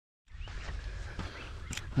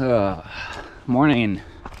Morning.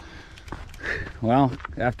 Well,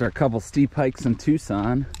 after a couple steep hikes in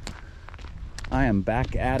Tucson, I am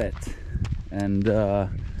back at it, and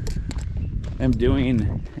I'm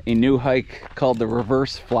doing a new hike called the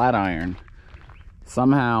Reverse Flatiron.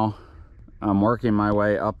 Somehow I'm working my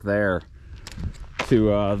way up there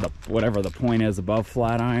to whatever the point is above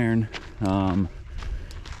Flatiron,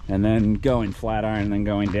 and then going Flatiron and then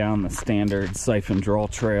going down the standard Siphon Draw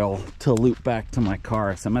trail to loop back to my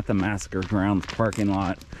car. So I'm at the Massacre Grounds parking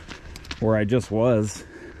lot where I just was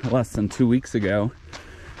less than 2 weeks ago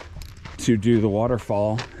to do the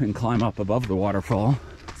waterfall and climb up above the waterfall.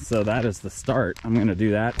 So that is the start. I'm going to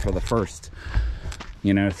do that for the first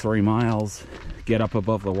 3 miles, get up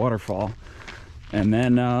above the waterfall, and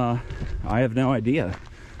then I have no idea,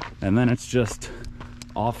 and then it's just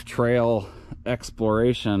off trail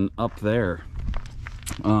exploration up there.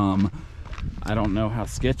 I don't know how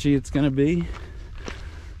sketchy it's going to be.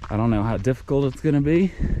 I don't know how difficult it's going to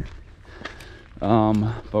be,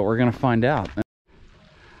 but we're going to find out.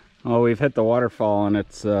 Oh, we've hit the waterfall and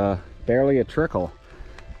it's barely a trickle.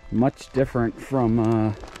 Much different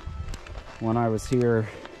from when I was here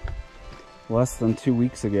less than 2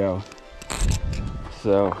 weeks ago.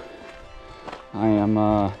 So I am,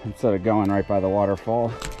 instead of going right by the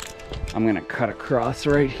waterfall, I'm gonna cut across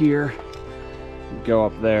right here, go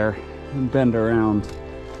up there and bend around,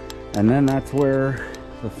 and then that's where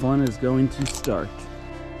the fun is going to start.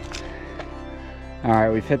 All right,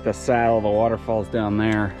 we've hit the saddle. The waterfall's down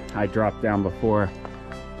there. I dropped down before,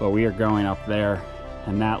 but we are going up there,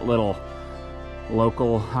 and that little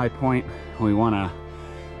local high point, we want to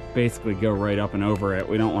basically go right up and over it.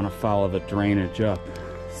 We don't want to follow the drainage up.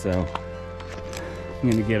 So I'm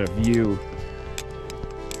going to get a view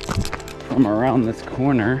from around this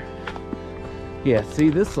corner. Yeah, see,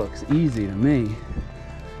 this looks easy to me.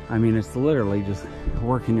 I mean, it's literally just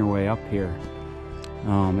working your way up here.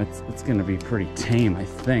 It's going to be pretty tame, I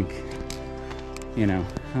think. I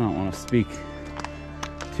don't want to speak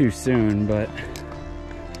too soon, but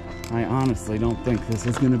I honestly don't think this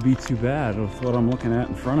is going to be too bad with what I'm looking at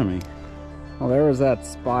in front of me. Well, there was that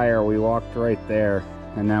spire. We walked right there,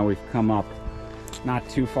 and now we've come up not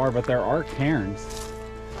too far, but there are cairns.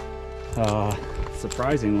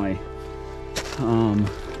 Surprisingly. It's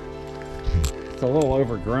a little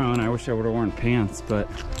overgrown. I wish I would have worn pants, but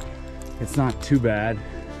it's not too bad.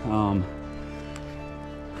 I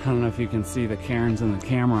don't know if you can see the cairns in the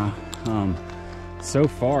camera. So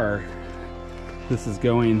far, this is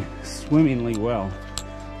going swimmingly well.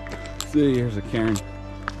 See, here's a cairn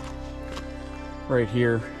right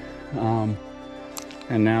here. And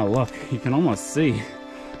now look, you can almost see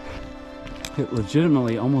it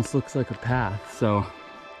legitimately almost looks like a path. So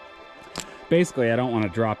basically, I don't want to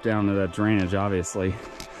drop down to that drainage, obviously.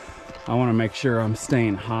 I want to make sure I'm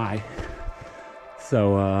staying high.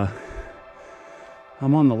 So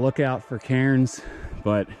I'm on the lookout for cairns,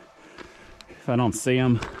 but if I don't see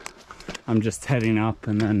them, I'm just heading up,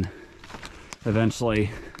 and then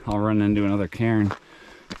eventually I'll run into another cairn,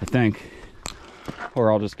 I think,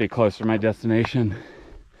 or I'll just be closer to my destination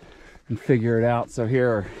and figure it out. So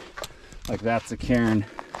here, like, that's a cairn.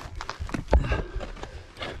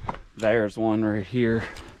 There's one right here.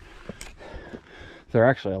 There are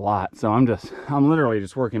actually a lot. So I'm literally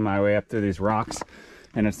just working my way up through these rocks,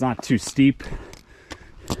 and it's not too steep,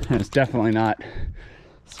 and it's definitely not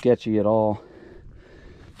sketchy at all.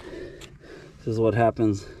 This is what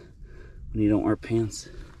happens when you don't wear pants.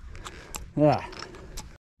 Yeah.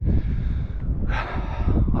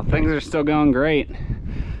 Well, things are still going great.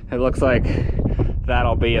 It looks like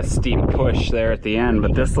that'll be a steep push there at the end,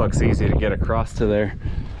 but this looks easy to get across to there.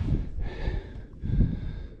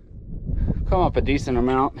 Come up a decent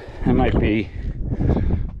amount. It might be,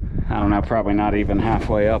 I don't know, probably not even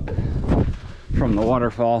halfway up from the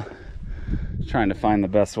waterfall. Just trying to find the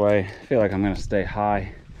best way. I feel like I'm gonna stay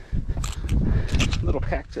high. Little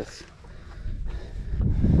cactus.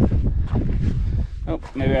 Oh,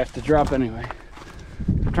 maybe I have to drop anyway.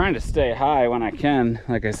 I'm trying to stay high when I can.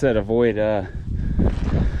 Like I said, avoid a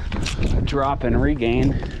drop and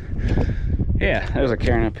regain. Yeah, there's a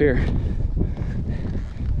cairn up here.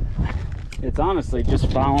 It's honestly just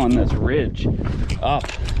following this ridge up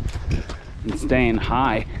and staying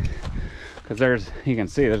high, because you can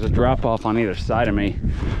see there's a drop off on either side of me.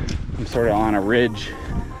 I'm sort of on a ridge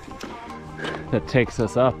that takes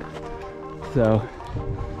us up. So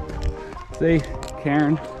see,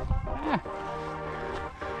 cairn.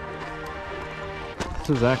 This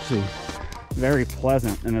is actually very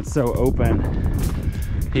pleasant, and it's so open.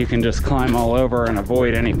 You can just climb all over and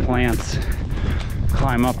avoid any plants.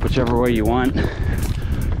 Climb up whichever way you want.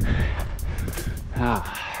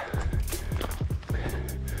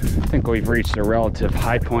 think we've reached a relative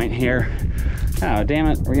high point here. Oh, damn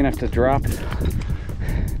it, we're gonna have to drop.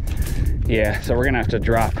 Yeah, so we're gonna have to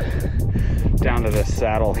drop down to this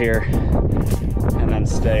saddle here and then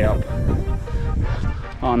stay up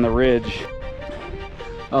on the ridge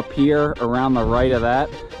up here around the right of that,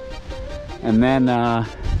 and then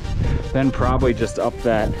probably just up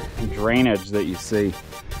that drainage that you see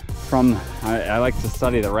from, I like to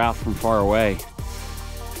study the route from far away.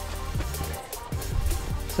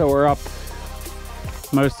 So we're up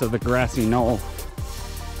most of the grassy knoll,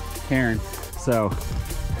 Karen. So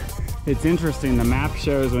it's interesting, the map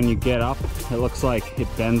shows when you get up, it looks like it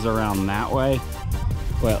bends around that way.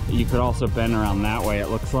 Well, you could also bend around that way, it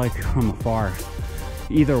looks like, from afar.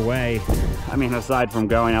 Either way, I mean, aside from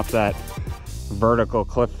going up that vertical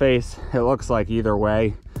cliff face, it looks like either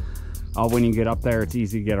way, when you get up there, it's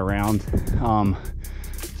easy to get around.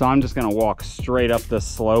 So I'm just gonna walk straight up this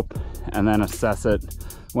slope and then assess it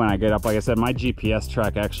when I get up. Like I said, my GPS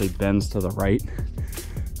track actually bends to the right.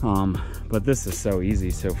 But this is so easy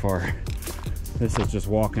so far. This is just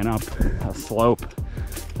walking up a slope.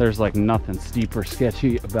 There's like nothing steep or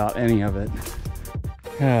sketchy about any of it.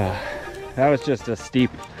 That was just a steep,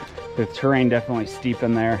 the terrain definitely steep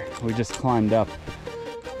in there. We just climbed up.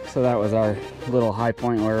 So that was our little high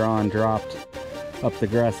point we were on, dropped up the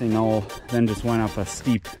grassy knoll, then just went up a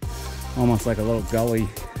steep, almost like a little gully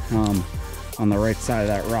on the right side of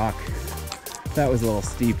that rock. That was a little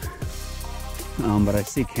steep, but I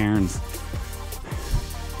see cairns.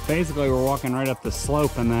 Basically, we're walking right up the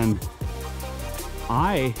slope, and then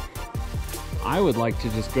I would like to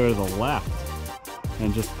just go to the left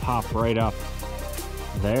and just pop right up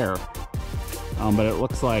there. But it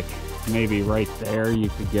looks like maybe right there you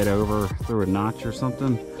could get over through a notch or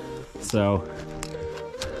something. So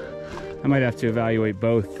I might have to evaluate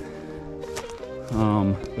both.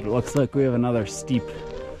 But it looks like we have another steep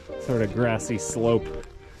sort of grassy slope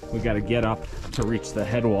we got to get up to reach the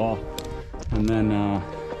head wall, and then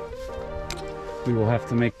we will have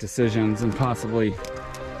to make decisions and possibly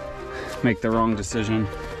make the wrong decision.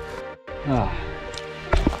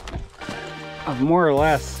 I've more or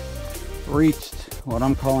less reached what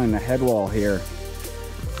I'm calling the head wall here,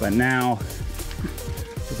 but now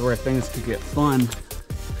is where things could get fun.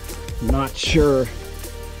 I'm not sure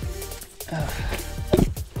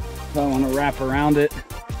if I want to wrap around it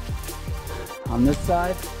on this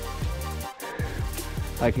side.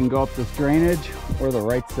 I can go up this drainage or the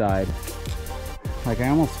right side. Like, I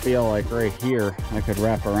almost feel like right here I could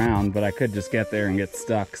wrap around, but I could just get there and get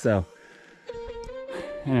stuck. So,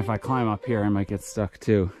 and if I climb up here I might get stuck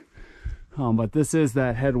too. But this is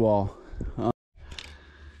that head wall.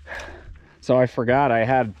 So I forgot I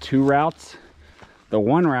had two routes. The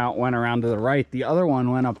one route went around to the right, the other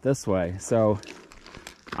one went up this way. So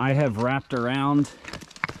I have wrapped around.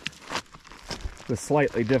 It was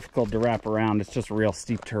slightly difficult to wrap around, it's just real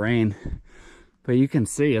steep terrain. But you can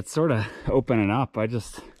see it's sort of opening up.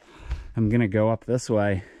 I'm gonna go up this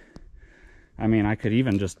way. I mean, I could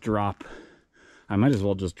even just drop, I might as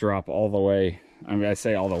well just drop all the way. I mean, I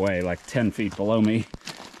say all the way, like 10 feet below me.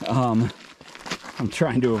 I'm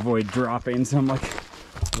trying to avoid dropping, so I'm like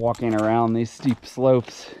walking around these steep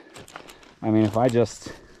slopes. I mean, if I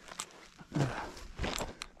just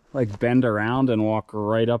like bend around and walk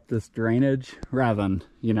right up this drainage rather than,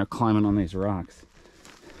 you know, climbing on these rocks.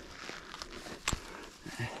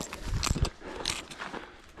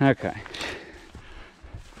 Okay.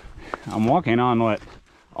 I'm walking on what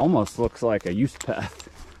almost looks like a use path,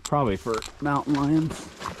 probably for mountain lions.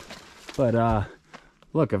 But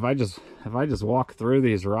look, if I just walk through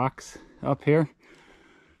these rocks up here,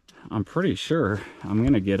 I'm pretty sure I'm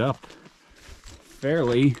gonna get up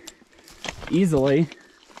fairly easily.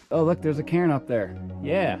 Oh, look, there's a cairn up there.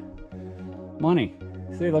 Yeah, money.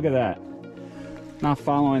 See, look at that. Not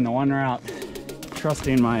following the one route,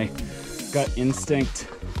 trusting my gut instinct.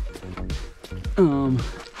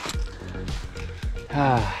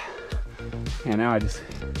 And now I just,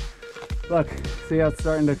 look, see how it's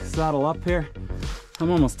starting to saddle up here? I'm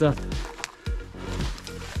almost up.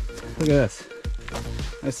 Look at this.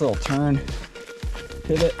 Nice little turn,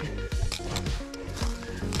 pivot.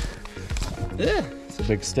 Yeah, it's a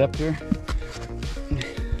big step here.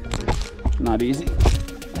 Not easy.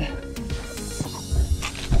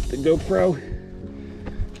 The GoPro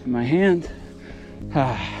in my hand.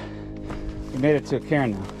 We made it to a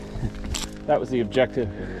cairn now. That was the objective.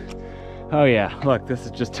 Oh yeah, look, this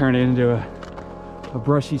has just turned into a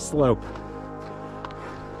brushy slope.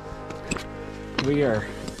 We are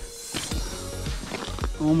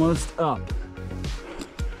almost up.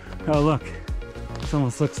 Oh look, this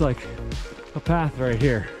almost looks like a path right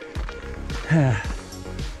here.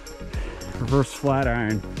 reverse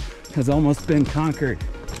Flatiron has almost been conquered.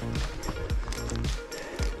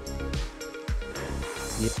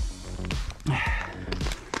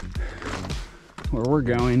 Where we're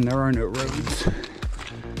going, there are no roads. I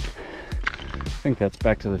think that's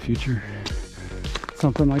Back to the Future.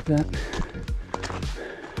 Something like that.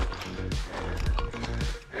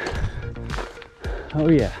 Oh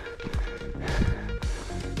yeah.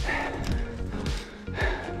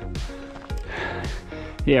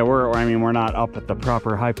 Yeah, we're not up at the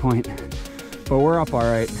proper high point, but we're up all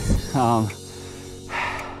right. A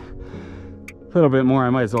little bit more, I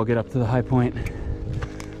might as well get up to the high point,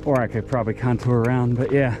 or I could probably contour around,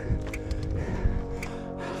 but yeah.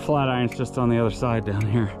 Flatiron's just on the other side down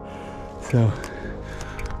here, so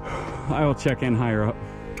I will check in higher up.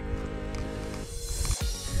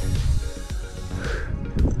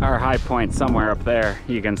 Our high point somewhere up there.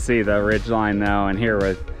 You can see the ridgeline though, and here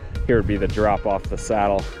would be the drop off the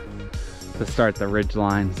saddle to start the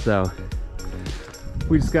ridgeline. So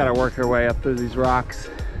we just got to work our way up through these rocks,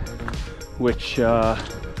 which I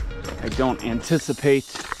don't anticipate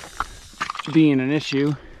being an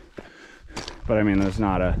issue. But I mean, there's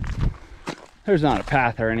not a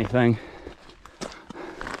path or anything.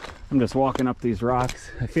 I'm just walking up these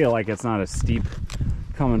rocks. I feel like it's not as steep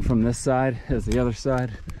coming from this side as the other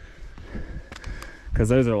side, because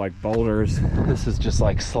those are like boulders. This is just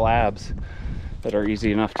like slabs that are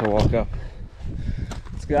easy enough to walk up.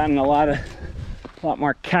 It's gotten a lot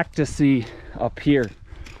more cactusy up here.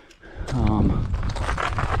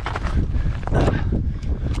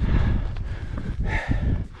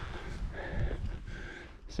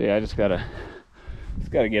 See, I just gotta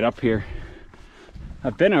get up here.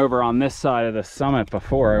 I've been over on this side of the summit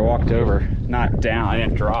before. I walked over, not down, I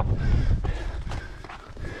didn't drop.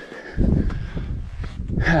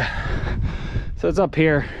 So it's up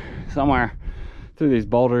here somewhere through these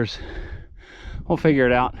boulders. We'll figure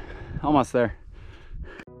it out. Almost there.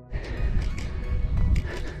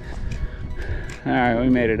 All right, we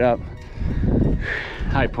made it up.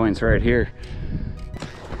 High point's right here.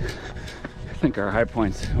 I think our high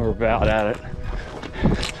points, we're about at it.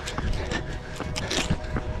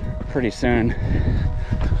 Pretty soon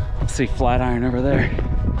I'll see Flatiron over there.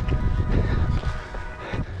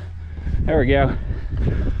 There we go.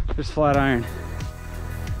 There's Flatiron.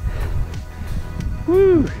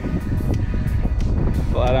 Woo!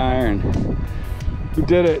 Flatiron. We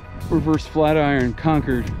did it. Reverse Flatiron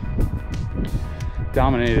conquered.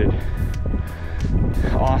 Dominated.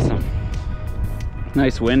 Awesome.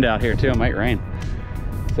 Nice wind out here too. It might rain.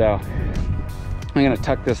 So I'm gonna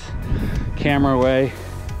tuck this camera away,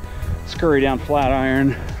 scurry down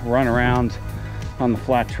Flatiron, run around on the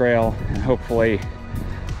flat trail, and hopefully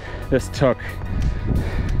this took,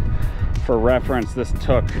 for reference, this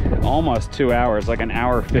took almost 2 hours, like an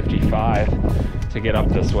hour 55 to get up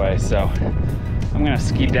this way. So I'm gonna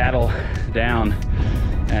skedaddle down,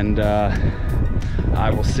 and I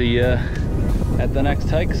will see you at the next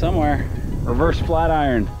hike somewhere. Reverse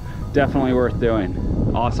Flatiron, definitely worth doing.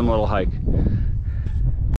 Awesome little hike.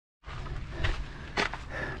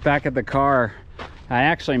 Back at the car, I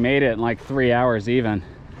actually made it in like 3 hours even.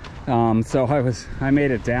 So I made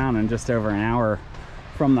it down in just over an hour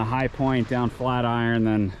from the high point down Flatiron,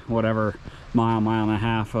 then whatever mile and a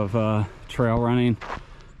half of trail running.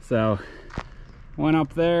 So went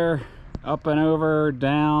up there, up and over,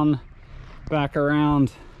 down, back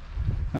around.